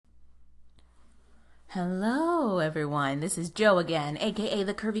Hello, everyone. This is Joe again, aka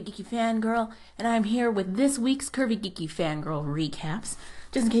the Curvy Geeky Fangirl, and I'm here with this week's Curvy Geeky Fangirl recaps.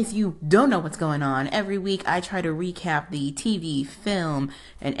 Just in case you don't know what's going on, every week I try to recap the TV, film,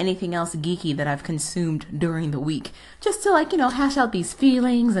 and anything else geeky that I've consumed during the week. Just to, hash out these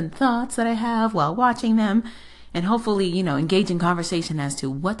feelings and thoughts that I have while watching them, and hopefully, engage in conversation as to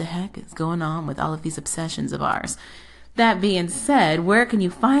what the heck is going on with all of these obsessions of ours. That being said, where can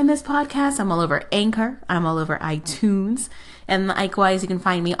you find this podcast? I'm all over Anchor. I'm all over iTunes. And likewise, you can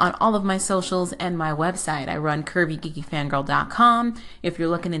find me on all of my socials and my website. I run curvygeekyfangirl.com. If you're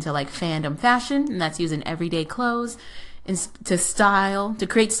looking into fandom fashion, and that's using everyday clothes to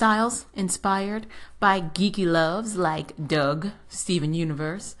create styles inspired by geeky loves like Doug, Steven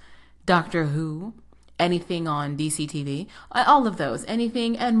Universe, Doctor Who, anything on DC TV, all of those,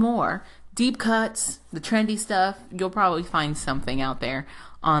 anything and more. Deep cuts, the trendy stuff, you'll probably find something out there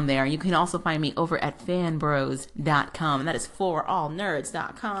on there. You can also find me over at fanbros.com, and that is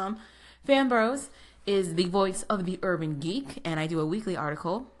forallnerds.com. Fanbros is the voice of the urban geek, and I do a weekly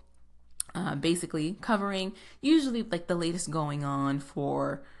article basically covering usually the latest going on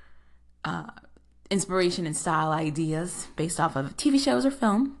for inspiration and style ideas based off of TV shows or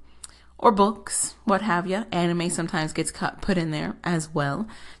film. Or books, what have you. Anime sometimes gets put in there as well.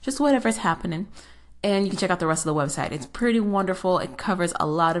 Just whatever's happening. And you can check out the rest of the website. It's pretty wonderful. It covers a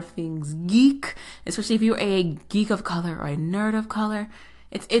lot of things geek, especially if you're a geek of color or a nerd of color.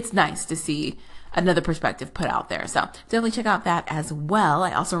 It's nice to see another perspective put out there. So definitely check out that as well.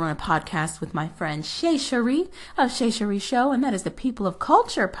 I also run a podcast with my friend Shay Cherie of Shay Cherie Show, and that is the People of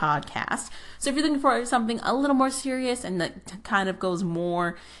Culture podcast. So if you're looking for something a little more serious and that kind of goes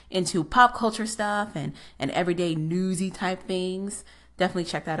more into pop culture stuff and everyday newsy type things, definitely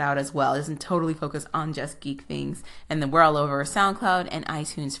check that out as well. It isn't totally focused on just geek things. And then we're all over SoundCloud and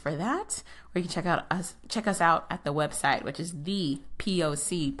iTunes for that. Or you can check us out at the website, which is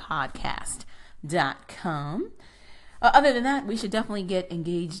thepocpodcast.com. Other than that, we should definitely get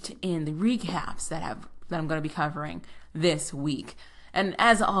engaged in the recaps that I'm going to be covering this week. And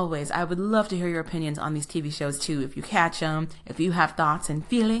as always, I would love to hear your opinions on these TV shows too. If you catch them, if you have thoughts and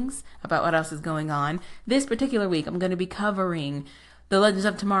feelings about what else is going on. This particular week, I'm going to be covering The Legends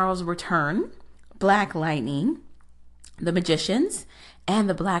of Tomorrow's Return, Black Lightning, The Magicians, and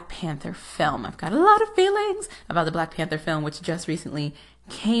the Black Panther film. I've got a lot of feelings about the Black Panther film, which just recently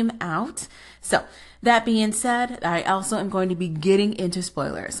came out. So that being said, I also am going to be getting into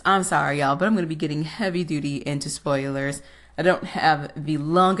spoilers. I'm sorry, y'all, but I'm going to be getting heavy duty into spoilers. I don't have the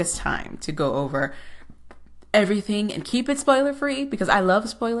longest time to go over everything and keep it spoiler free because I love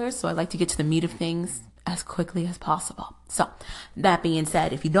spoilers. So I like to get to the meat of things as quickly as possible. So that being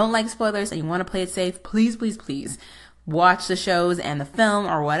said, if you don't like spoilers and you want to play it safe, please, please, please watch the shows and the film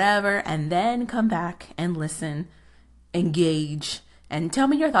or whatever, and then come back and listen, engage, and tell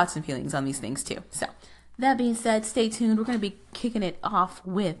me your thoughts and feelings on these things too. So that being said, stay tuned. We're going to be kicking it off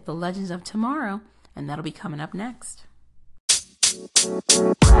with The Legends of Tomorrow, and that'll be coming up next.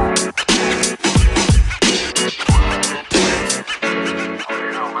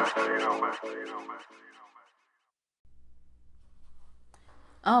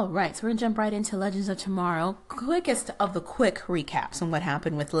 All right, so we're going to jump right into Legends of Tomorrow. Quickest of the quick recaps on what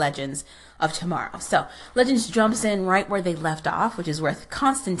happened with Legends of Tomorrow. So, Legends jumps in right where they left off, which is with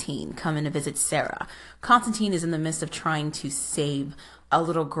Constantine coming to visit Sarah. Constantine is in the midst of trying to save a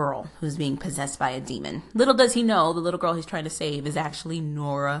little girl who's being possessed by a demon. Little does he know, the little girl he's trying to save is actually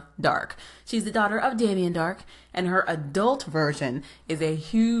Nora Dark. She's the daughter of Damien Dark, and her adult version is a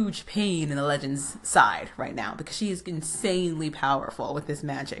huge pain in the Legends side right now because she is insanely powerful with this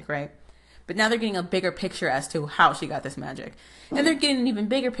magic, right? But now they're getting a bigger picture as to how she got this magic. And they're getting an even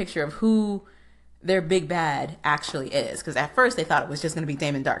bigger picture of who their big bad actually is. Because at first they thought it was just going to be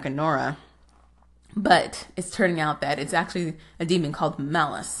Damien Dark and Nora. But it's turning out that it's actually a demon called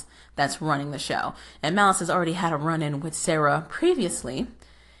Malice that's running the show. And Malice has already had a run-in with Sarah previously.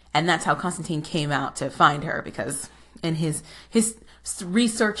 And that's how Constantine came out to find her. Because in his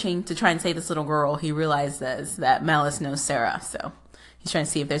researching to try and save this little girl, he realizes that Malice knows Sarah. So he's trying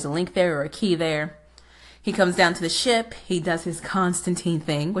to see if there's a link there or a key there. He comes down to the ship. He does his Constantine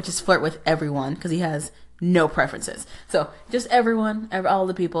thing, which is flirt with everyone because he has no preferences. So just everyone, all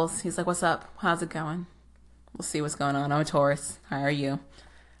the peoples. He's like, what's up? How's it going? We'll see what's going on. I'm a Taurus. How are you?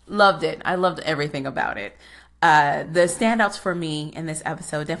 Loved it. I loved everything about it. The standouts for me in this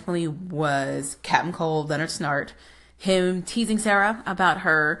episode definitely was Captain Cold, Leonard Snart, him teasing Sarah about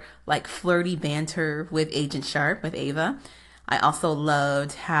her flirty banter with Agent Sharp, with Ava. I also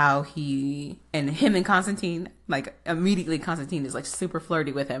loved how him and Constantine, immediately Constantine is super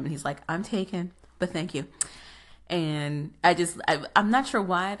flirty with him. And he's like, I'm taken. but thank you. And I'm not sure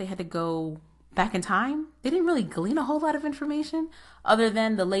why they had to go back in time. They didn't really glean a whole lot of information other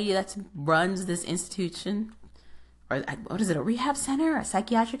than the lady that runs this institution, or what is it, a rehab center, a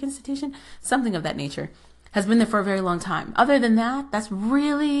psychiatric institution, something of that nature, has been there for a very long time. Other than that, that's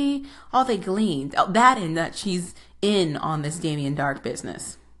really all they gleaned. That and that she's in on this Damien Darhk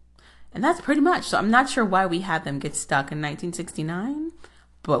business. And that's pretty much. So I'm not sure why we had them get stuck in 1969,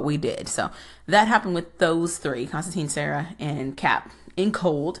 but we did. So that happened with those three, Constantine, Sarah, and Cap, in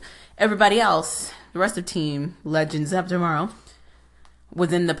cold. Everybody else, the rest of Team Legends of Tomorrow,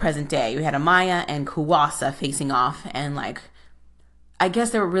 was in the present day. We had Amaya and Kuwasa facing off, and I guess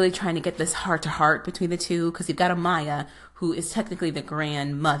they were really trying to get this heart-to-heart between the two, because you've got Amaya, who is technically the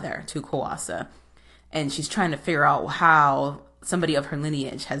grandmother to Kuwasa, and she's trying to figure out how somebody of her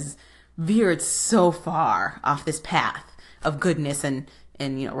lineage has veered so far off this path of goodness and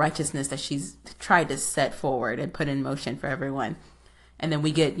righteousness that she's tried to set forward and put in motion for everyone. And then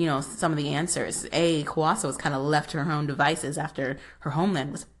we get, some of the answers. Kuwasa was kind of left to her own devices after her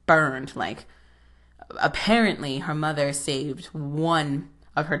homeland was burned. Apparently her mother saved one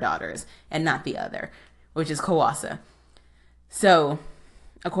of her daughters and not the other, which is Kuwasa. So,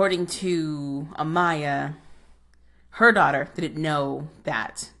 according to Amaya, her daughter didn't know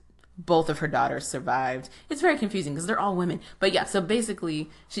that both of her daughters survived. It's very confusing because they're all women. But yeah, so basically,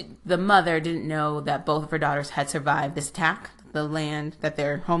 the mother didn't know that both of her daughters had survived this attack, the land that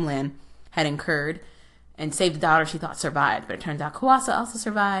their homeland had incurred, and saved the daughter she thought survived. But it turns out Kuwasa also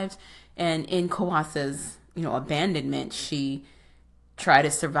survived. And in Kuwasa's, abandonment, she tried to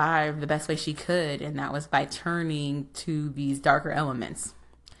survive the best way she could, and that was by turning to these darker elements.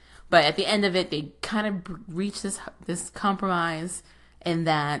 But at the end of it, they kind of reached this compromise in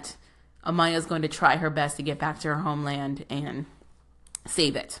that Amaya's going to try her best to get back to her homeland and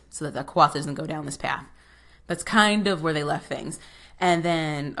save it so that the Kuwasa doesn't go down this path. That's kind of where they left things. And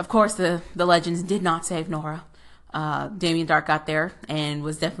then, of course, the Legends did not save Nora. Damien Darhk got there and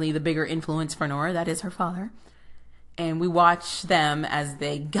was definitely the bigger influence for Nora. That is her father. And we watched them as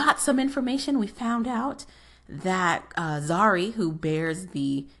they got some information. We found out that Zari, who bears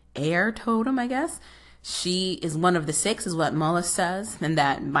the air totem, I guess, she is one of the 6, is what Mullis says, and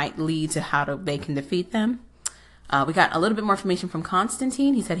that might lead to how they can defeat them. We got a little bit more information from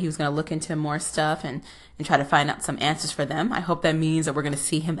Constantine. He said he was going to look into more stuff and try to find out some answers for them. I hope that means that we're going to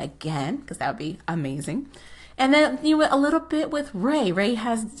see him again, because that would be amazing. And then a little bit with Ray. Ray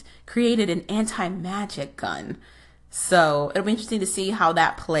has created an anti-magic gun. So it'll be interesting to see how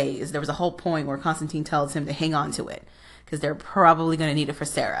that plays. There was a whole point where Constantine tells him to hang on to it, because they're probably going to need it for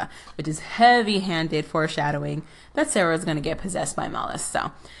Sarah, which is heavy-handed foreshadowing that Sarah is going to get possessed by Mullis.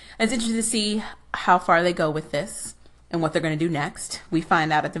 So it's interesting to see how far they go with this and what they're going to do next. We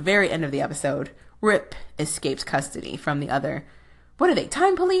find out at the very end of the episode, Rip escapes custody from the other, what are they,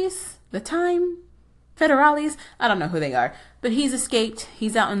 Time Police? The Time Federales? I don't know who they are, but he's escaped.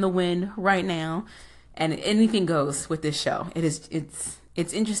 He's out in the wind right now, and anything goes with this show.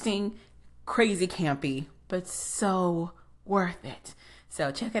 It's interesting, crazy campy, but so worth it.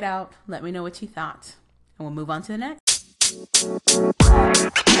 So check it out. Let me know what you thought, and we'll move on to the next.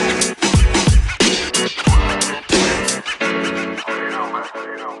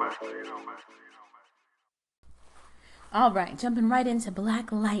 All right, jumping right into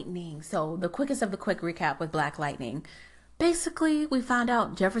Black Lightning. So the quickest of the quick recap with Black Lightning. Basically, we found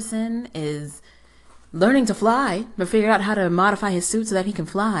out Jefferson is learning to fly, but figured out how to modify his suit so that he can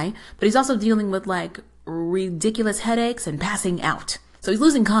fly. But he's also dealing with ridiculous headaches and passing out. So he's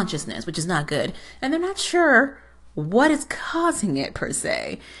losing consciousness, which is not good. And they're not sure what is causing it per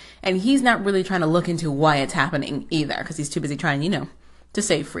se. And he's not really trying to look into why it's happening either, because he's too busy trying, to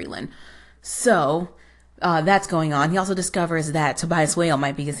save Freeland. So that's going on. He also discovers that Tobias Whale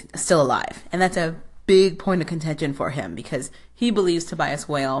might be still alive. And that's a big point of contention for him, because he believes Tobias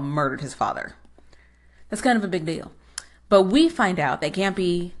Whale murdered his father. That's kind of a big deal. But we find out that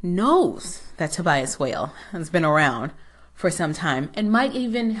Gampy knows that Tobias Whale has been around for some time and might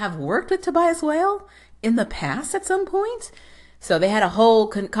even have worked with Tobias Whale in the past at some point. So they had a whole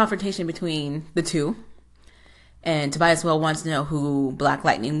confrontation between the two. And Tobias Whale wants to know who Black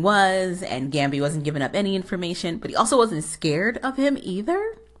Lightning was, and Gampy wasn't giving up any information, but he also wasn't scared of him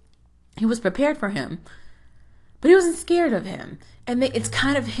either. He was prepared for him, but he wasn't scared of him. And it's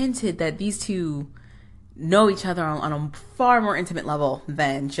kind of hinted that these two know each other on a far more intimate level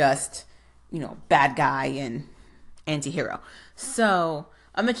than just, bad guy and anti-hero. So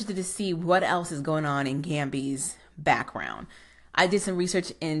I'm interested to see what else is going on in Gampy's background. I did some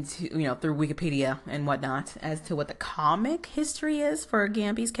research into, through Wikipedia and whatnot as to what the comic history is for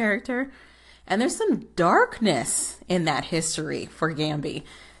Gampy's character. And there's some darkness in that history for Gambi.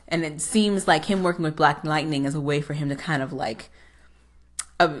 And it seems like him working with Black Lightning is a way for him to kind of like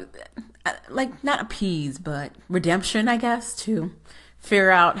not appease, but redemption, I guess, to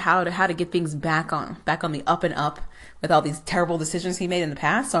figure out how to get things back on the up and up with all these terrible decisions he made in the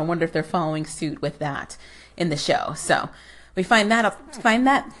past. So I wonder if they're following suit with that in the show. So we find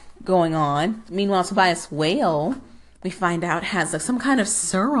that going on. Meanwhile, Tobias Whale, we find out, has some kind of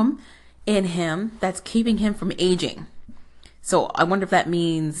serum in him that's keeping him from aging. So I wonder if that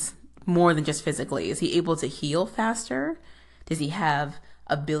means more than just physically. Is he able to heal faster? Does he have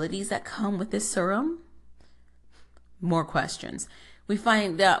abilities that come with this serum? More questions. We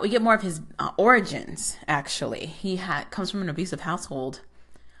get more of his origins, actually. He comes from an abusive household,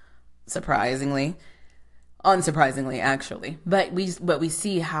 unsurprisingly, actually. But we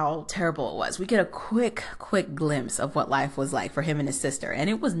see how terrible it was. We get a quick glimpse of what life was like for him and his sister, and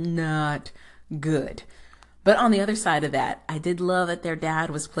it was not good. But on the other side of that, I did love that their dad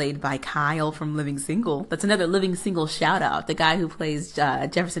was played by Kyle from Living Single. That's another Living Single shout out. The guy who plays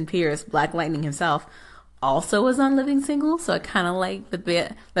Jefferson Pierce, Black Lightning himself, also was on Living Single. So I kind of like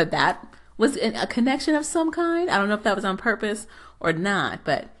that was a connection of some kind. I don't know if that was on purpose or not,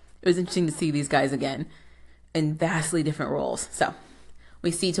 but it was interesting to see these guys again in vastly different roles. So we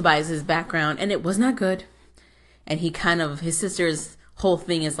see Tobias's background, and it was not good. And his sister's whole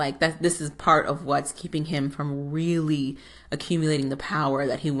thing is like that. This is part of what's keeping him from really accumulating the power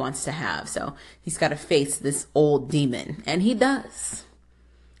that he wants to have. So he's got to face this old demon, and he does.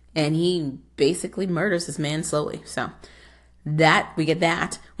 And he basically murders this man slowly. So we get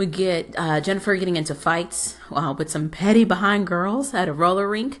Jennifer getting into fights with some petty behind girls at a roller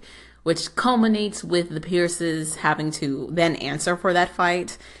rink, which culminates with the Pierces having to then answer for that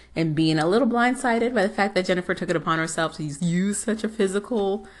fight and being a little blindsided by the fact that Jennifer took it upon herself to use such a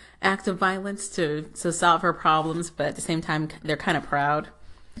physical act of violence to solve her problems. But at the same time, they're kind of proud.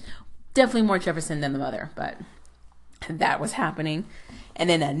 Definitely more Jefferson than the mother, but that was happening. And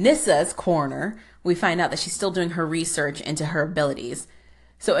in Anissa's corner, we find out that she's still doing her research into her abilities.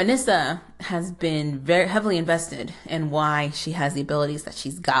 So Anissa has been very heavily invested in why she has the abilities that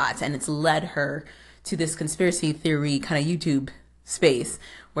she's got, and it's led her to this conspiracy theory kind of YouTube space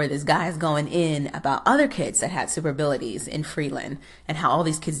where this guy is going in about other kids that had super abilities in Freeland and how all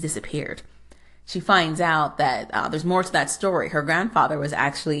these kids disappeared. She finds out that there's more to that story. Her grandfather was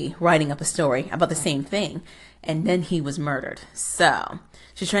actually writing up a story about the same thing, and then he was murdered. So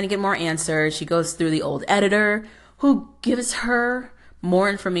she's trying to get more answers. She goes through the old editor, who gives her more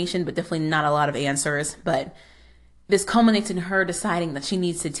information, but definitely not a lot of answers. But this culminates in her deciding that she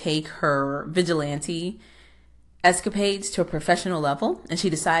needs to take her vigilante escapades to a professional level, and she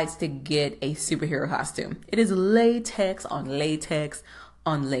decides to get a superhero costume. It is latex on latex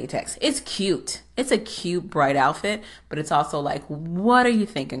on latex. It's cute. It's a cute, bright outfit, but it's also like, what are you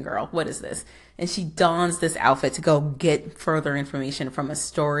thinking, girl? What is this? And she dons this outfit to go get further information from a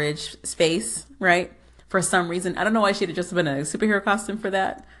storage space, right? For some reason. I don't know why she'd have just been a superhero costume for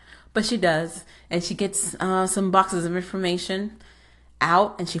that, but she does. And she gets some boxes of information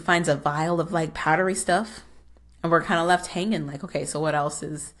out, and she finds a vial of like powdery stuff. And we're kind of left hanging like, okay, so what else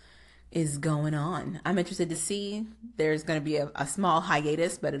is going on? I'm interested to see. There's going to be a small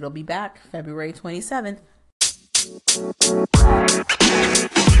hiatus, but it'll be back February 27th.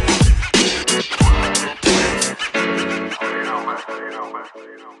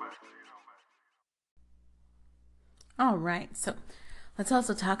 All right, so let's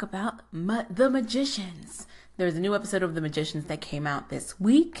also talk about The Magicians. There's a new episode of The Magicians that came out this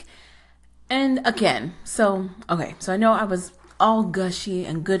week. And again, so I know I was all gushy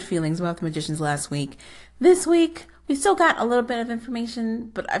and good feelings about The Magicians last week. This week, we still got a little bit of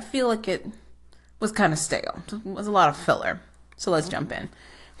information, but I feel like it was kind of stale. It was a lot of filler. So let's jump in.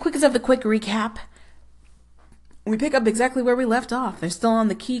 Quickest of the quick recap. We pick up exactly where we left off. They're still on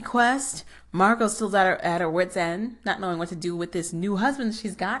the key quest. Margot's still at her wit's end, not knowing what to do with this new husband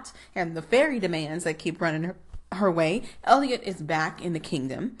she's got and the fairy demands that keep running her way. Elliot is back in the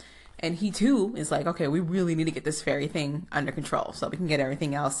kingdom. And he, too, is like, okay, we really need to get this fairy thing under control so we can get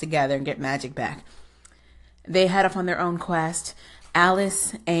everything else together and get magic back. They head off on their own quest.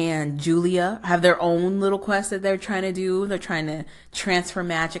 Alice and Julia have their own little quest that they're trying to do. They're trying to transfer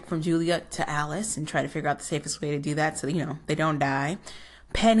magic from Julia to Alice and try to figure out the safest way to do that so, they don't die.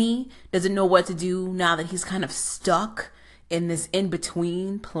 Penny doesn't know what to do now that he's kind of stuck in this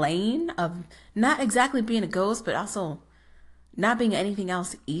in-between plane of not exactly being a ghost, but also not being anything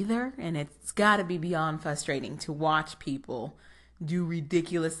else either. And it's got to be beyond frustrating to watch people do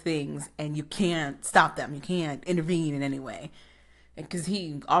ridiculous things and you can't stop them. You can't intervene in any way. because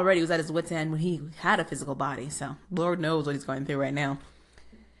he already was at his wit's end when he had a physical body. So Lord knows what he's going through right now.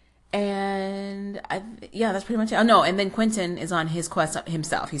 And yeah, that's pretty much it. Oh no, and then Quentin is on his quest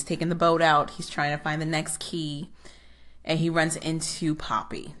himself. He's taking the boat out. He's trying to find the next key, and he runs into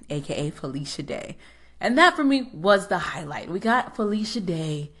Poppy, aka Felicia Day. And that for me was the highlight. We got Felicia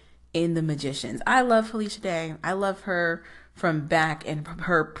Day in The Magicians. I love Felicia Day. I love her from back in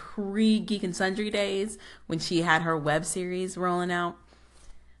her pre-Geek and Sundry days when she had her web series rolling out.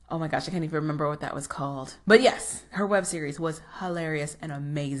 Oh my gosh, I can't even remember what that was called. But yes, her web series was hilarious and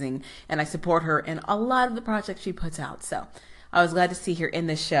amazing. And I support her in a lot of the projects she puts out. So I was glad to see her in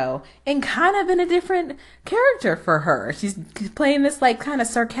the show and kind of in a different character for her. She's playing this like kind of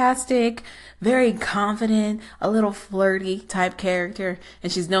sarcastic, very confident, a little flirty type character.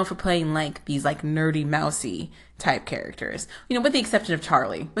 And she's known for playing like these like nerdy, mousy type characters. You know, with the exception of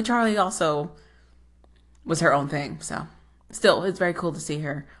Charlie. But Charlie also was her own thing. So still, it's very cool to see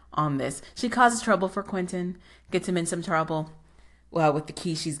her on this. She causes trouble for Quentin, gets him in some trouble with the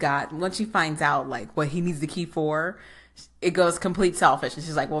key she's got. Once she finds out like what he needs the key for, it goes complete selfish. And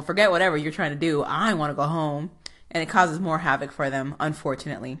she's like, well, forget whatever you're trying to do. I want to go home. And it causes more havoc for them,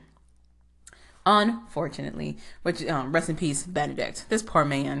 unfortunately. Which, rest in peace, Benedict. This poor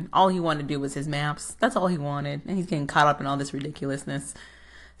man, all he wanted to do was his maps. That's all he wanted. And he's getting caught up in all this ridiculousness.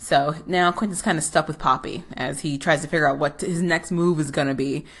 So now Quentin's kind of stuck with Poppy as he tries to figure out what his next move is going to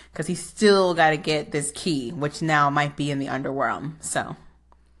be, because he's still got to get this key, which now might be in the underworld. So,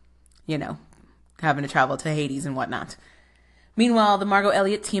 you know, having to travel to Hades and whatnot. Meanwhile, the Margot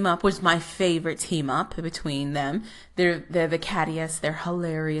Elliott team up was my favorite team up between them. They're the Cadius. They're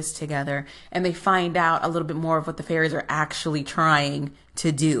hilarious together. And they find out a little bit more of what the fairies are actually trying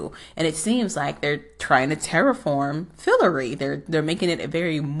to do. And it seems like they're trying to terraform Fillory. They're making it a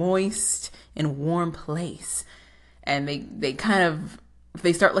very moist and warm place. And they kind of,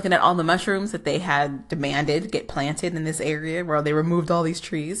 they start looking at all the mushrooms that they had demanded get planted in this area where they removed all these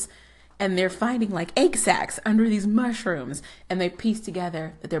trees. And they're finding like egg sacs under these mushrooms, and they piece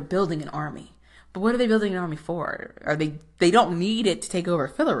together that they're building an army. But what are they building an army for? They don't need it to take over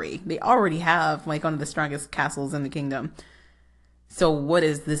Fillory. They already have like one of the strongest castles in the kingdom. So what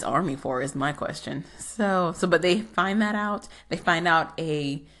is this army for is my question. But they find that out. They find out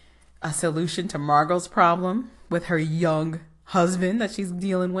a solution to Margot's problem with her young husband that she's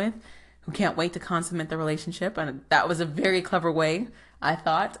dealing with, who can't wait to consummate the relationship. And that was a very clever way, I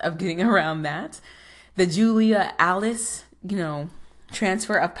thought, of getting around that. The Julia Alice,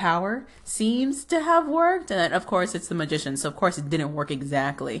 transfer of power seems to have worked. And of course, it's the magician. So of course it didn't work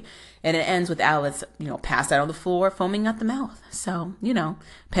exactly. And it ends with Alice, passed out on the floor, foaming at the mouth. So,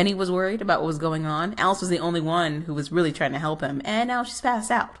 Penny was worried about what was going on. Alice was the only one who was really trying to help him. And now she's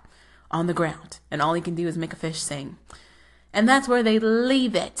passed out on the ground. And all he can do is make a fish sing. And that's where they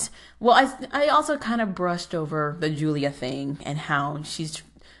leave it. Well, I also kind of brushed over the Julia thing and how she's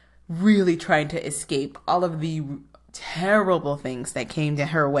really trying to escape all of the terrible things that came to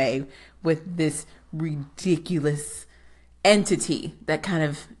her way with this ridiculous entity that kind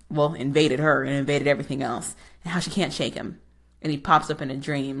of, invaded her and invaded everything else. And how she can't shake him. And he pops up in a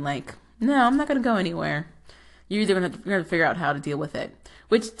dream like, no, I'm not going to go anywhere. You're either going to figure out how to deal with it.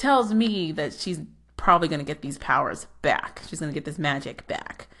 Which tells me that she's probably going to get these powers back. She's going to get this magic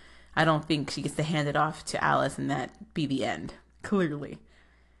back. I don't think she gets to hand it off to Alice and that be the end, clearly.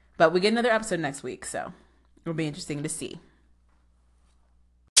 But we get another episode next week, so it'll be interesting to see.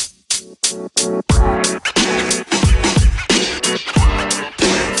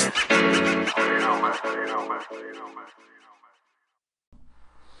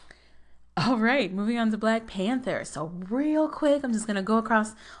 All right, moving on to Black Panther. So real quick, I'm just going to go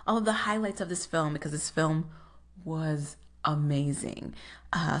across all of the highlights of this film because this film was amazing.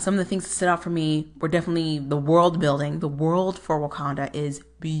 Some of the things that stood out for me were definitely the world building. The world for Wakanda is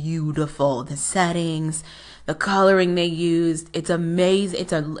beautiful. The settings, the coloring they used, it's amazing.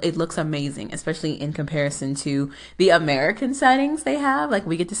 It looks amazing, especially in comparison to the American settings they have. Like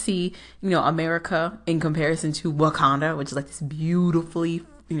we get to see, America in comparison to Wakanda, which is like this beautifully,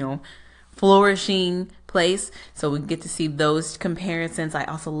 flourishing place. So we get to see those comparisons. I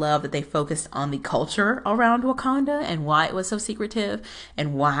also love that they focused on the culture around Wakanda and why it was so secretive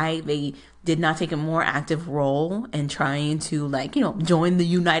and why they did not take a more active role in trying to join the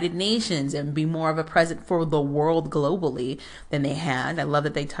United Nations and be more of a presence for the world globally than they had. I love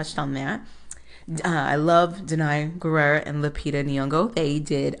that they touched on that. I love Danai Gurira and Lupita Nyong'o. They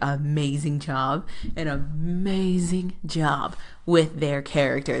did an amazing job with their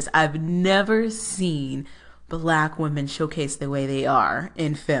characters. I've never seen Black women showcased the way they are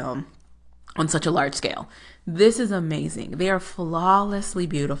in film on such a large scale. This is amazing. They are flawlessly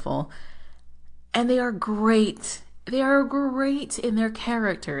beautiful. And they are great. They are great in their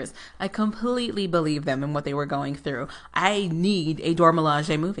characters. I completely believe them in what they were going through. I need a Dora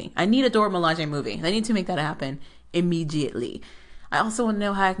Milaje movie. I need a Dora Milaje movie. They need to make that happen immediately. I also want to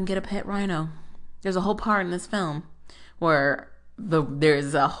know how I can get a pet rhino. There's a whole part in this film where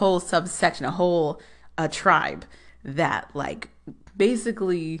there's a whole subsection, a tribe that like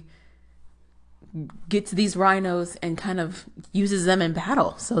basically gets these rhinos and kind of uses them in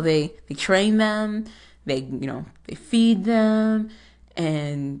battle. So they train them, they feed them,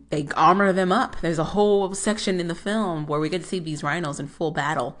 and they armor them up. There's a whole section in the film where we get to see these rhinos in full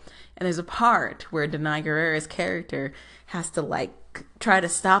battle. And there's a part where Danai Gurira's character has to like try to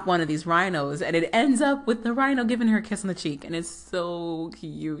stop one of these rhinos, and it ends up with the rhino giving her a kiss on the cheek, and it's so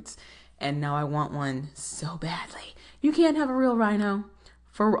cute. And now I want one so badly. You can't have a real rhino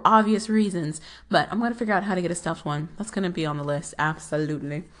for obvious reasons, but I'm going to figure out how to get a stuffed one. That's going to be on the list,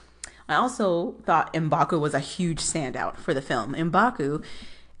 absolutely. I also thought M'Baku was a huge standout for the film. M'Baku,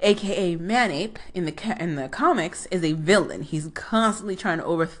 aka Manape in the comics, is a villain. He's constantly trying to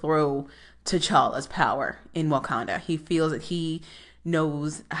overthrow T'Challa's power in Wakanda. He feels that he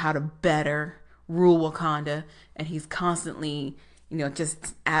knows how to better rule Wakanda, and he's constantly,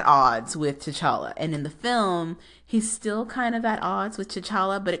 just at odds with T'Challa. And in the film, he's still kind of at odds with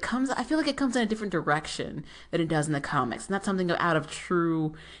T'Challa, but I feel like it comes in a different direction than it does in the comics. Not something out of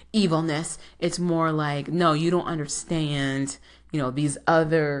true evilness. It's more like, no, you don't understand, these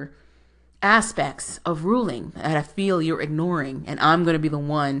other aspects of ruling that I feel you're ignoring, and I'm going to be the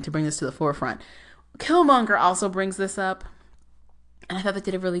one to bring this to the forefront. Killmonger also brings this up, and I thought they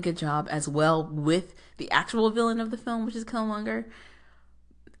did a really good job as well with the actual villain of the film, which is Killmonger.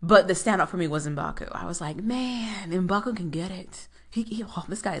 But the standout for me was M'Baku. I was like, man, M'Baku can get it.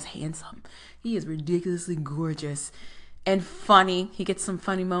 This guy is handsome. He is ridiculously gorgeous and funny. He gets some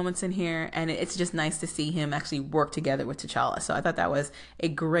funny moments in here, and it's just nice to see him actually work together with T'Challa. So I thought that was a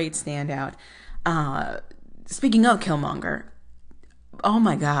great standout. Speaking of Killmonger, oh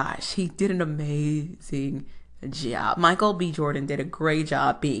my gosh, he did an amazing job. Michael B. Jordan did a great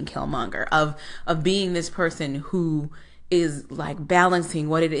job being Killmonger, of being this person who is like balancing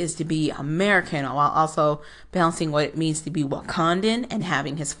what it is to be American while also balancing what it means to be Wakandan, and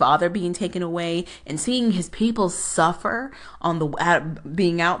having his father being taken away and seeing his people suffer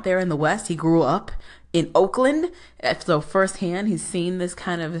being out there in the West. He grew up in Oakland, so firsthand he's seen this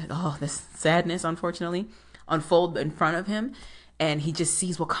kind of this sadness, unfortunately, unfold in front of him, and he just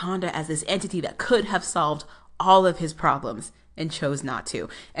sees Wakanda as this entity that could have solved all of his problems and chose not to.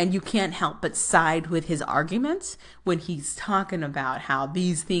 And you can't help but side with his arguments when he's talking about how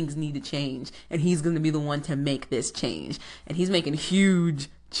these things need to change, and he's going to be the one to make this change. And he's making huge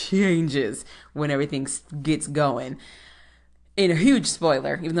changes when everything gets going. In a huge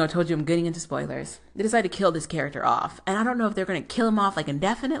spoiler, even though I told you I'm getting into spoilers, they decided to kill this character off. And I don't know if they're going to kill him off like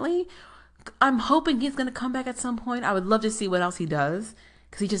indefinitely. I'm hoping he's going to come back at some point. I would love to see what else he does,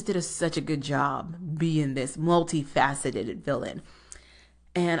 because he just did such a good job being this multifaceted villain.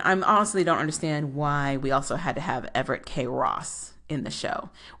 And I honestly don't understand why we also had to have Everett K. Ross in the show.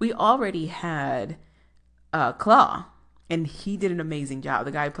 We already had Claw, and he did an amazing job.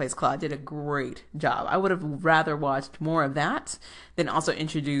 The guy who plays Claw did a great job. I would have rather watched more of that than also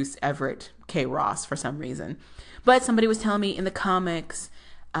introduce Everett K. Ross for some reason. But somebody was telling me in the comics,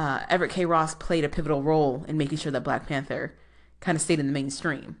 Everett K. Ross played a pivotal role in making sure that Black Panther kind of stayed in the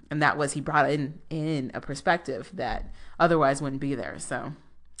mainstream, and that was, he brought in a perspective that otherwise wouldn't be there. So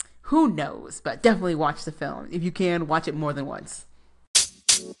who knows, but definitely watch the film. If you can, watch it more than once.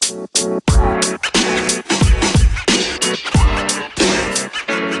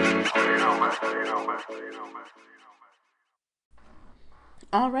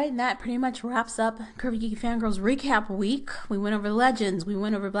 All right, and that pretty much wraps up Curvy Geeky Fangirls Recap Week. We went over Legends, we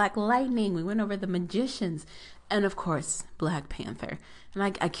went over Black Lightning, we went over The Magicians, and of course, Black Panther. And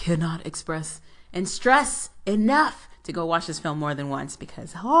I cannot express and stress enough to go watch this film more than once,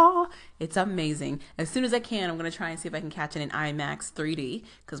 because it's amazing. As soon as I can, I'm going to try and see if I can catch it in IMAX 3D,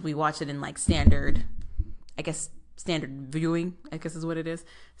 because we watched it in like standard viewing, I guess is what it is.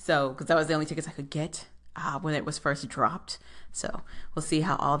 So, because that was the only tickets I could get when it was first dropped. So we'll see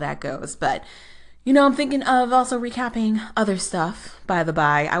how all that goes. But I'm thinking of also recapping other stuff. By the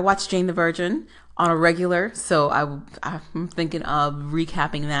by, I watched Jane the Virgin on a regular, so I'm thinking of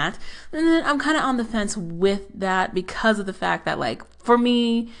recapping that. And then I'm kind of on the fence with that because of the fact that, like, for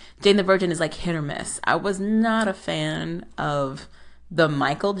me, Jane the Virgin is like hit or miss. I was not a fan of the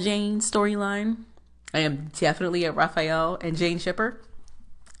Michael Jane storyline. I am definitely a Raphael and Jane shipper.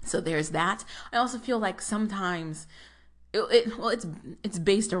 So there's that. I also feel like sometimes it's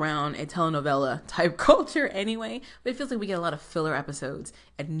based around a telenovela type culture anyway, but it feels like we get a lot of filler episodes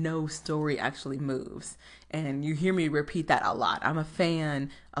and no story actually moves. And you hear me repeat that a lot. I'm a fan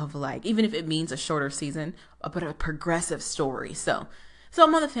of, like, even if it means a shorter season, but a progressive story. So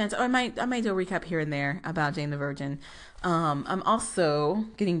I'm on the fence. I might do a recap here and there about Jane the Virgin. I'm also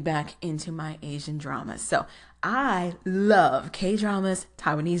getting back into my Asian dramas. So I love K-dramas,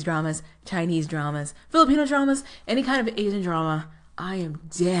 Taiwanese dramas, Chinese dramas, Filipino dramas, any kind of Asian drama. I am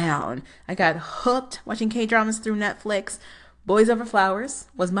down. I got hooked watching K-dramas through Netflix. Boys Over Flowers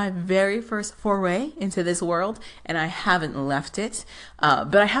was my very first foray into this world, and I haven't left it.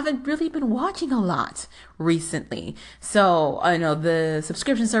 But I haven't really been watching a lot recently. So I know the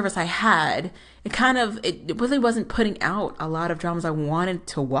subscription service I had, it really wasn't putting out a lot of dramas I wanted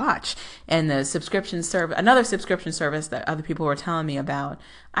to watch. And the subscription service, another subscription service that other people were telling me about,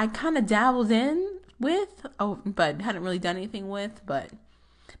 I kind of dabbled in with, but hadn't really done anything with, but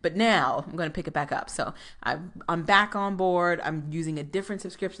now I'm going to pick it back up. So I'm back on board. I'm using a different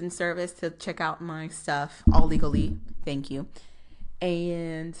subscription service to check out my stuff, all legally. Thank you.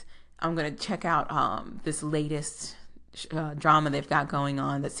 And I'm going to check out this latest drama they've got going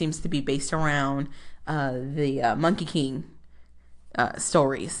on that seems to be based around the Monkey King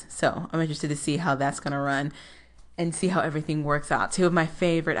stories. So I'm interested to see how that's going to run and see how everything works out. Two of my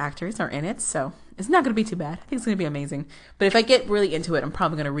favorite actors are in it, so it's not going to be too bad. I think it's going to be amazing. But if I get really into it, I'm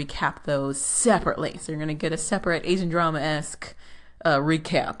probably going to recap those separately. So you're going to get a separate Asian drama-esque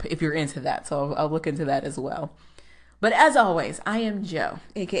recap if you're into that. So I'll look into that as well. But as always, I am Jo,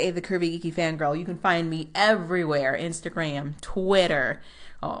 aka the Curvy Geeky Fangirl. You can find me everywhere: Instagram, Twitter.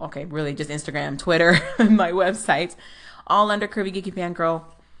 Oh, okay, really just Instagram, Twitter, my website, all under Curvy Geeky Fangirl.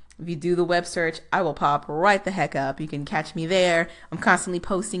 If you do the web search, I will pop right the heck up. You can catch me there. I'm constantly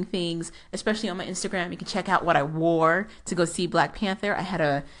posting things, especially on my Instagram. You can check out what I wore to go see Black Panther. I had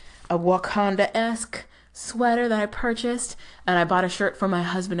a Wakanda-esque sweater that I purchased, and I bought a shirt for my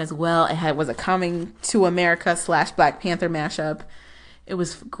husband as well. It was a Coming to America / Black Panther mashup. It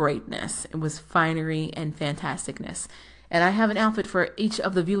was greatness. It was finery and fantasticness. And I have an outfit for each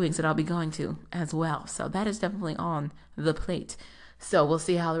of the viewings that I'll be going to as well. So that is definitely on the plate. So we'll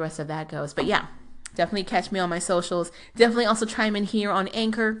see how the rest of that goes. But yeah, definitely catch me on my socials. Definitely also chime in here on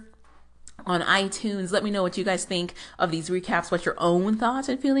Anchor, on iTunes. Let me know what you guys think of these recaps, what your own thoughts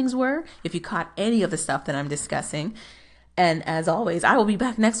and feelings were, if you caught any of the stuff that I'm discussing. And as always, I will be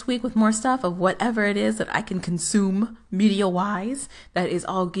back next week with more stuff of whatever it is that I can consume media-wise that is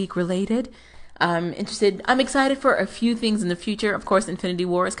all geek-related. I'm excited for a few things in the future. Of course, Infinity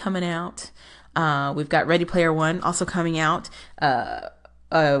War is coming out. We've got Ready Player One also coming out. A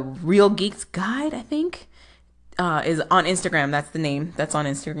Real Geeks Guide, I think, is on Instagram. That's the name. That's on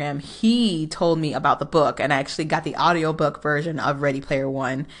Instagram. He told me about the book, and I actually got the audiobook version of Ready Player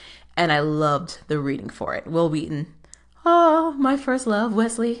One, and I loved the reading for it. Will Wheaton, oh, my first love,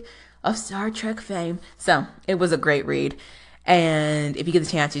 Wesley of Star Trek fame. So it was a great read. And if you get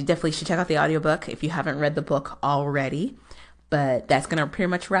the chance, you definitely should check out the audiobook if you haven't read the book already. But that's going to pretty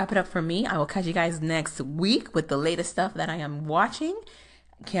much wrap it up for me. I will catch you guys next week with the latest stuff that I am watching.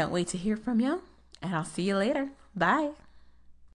 Can't wait to hear from you. And I'll see you later. Bye.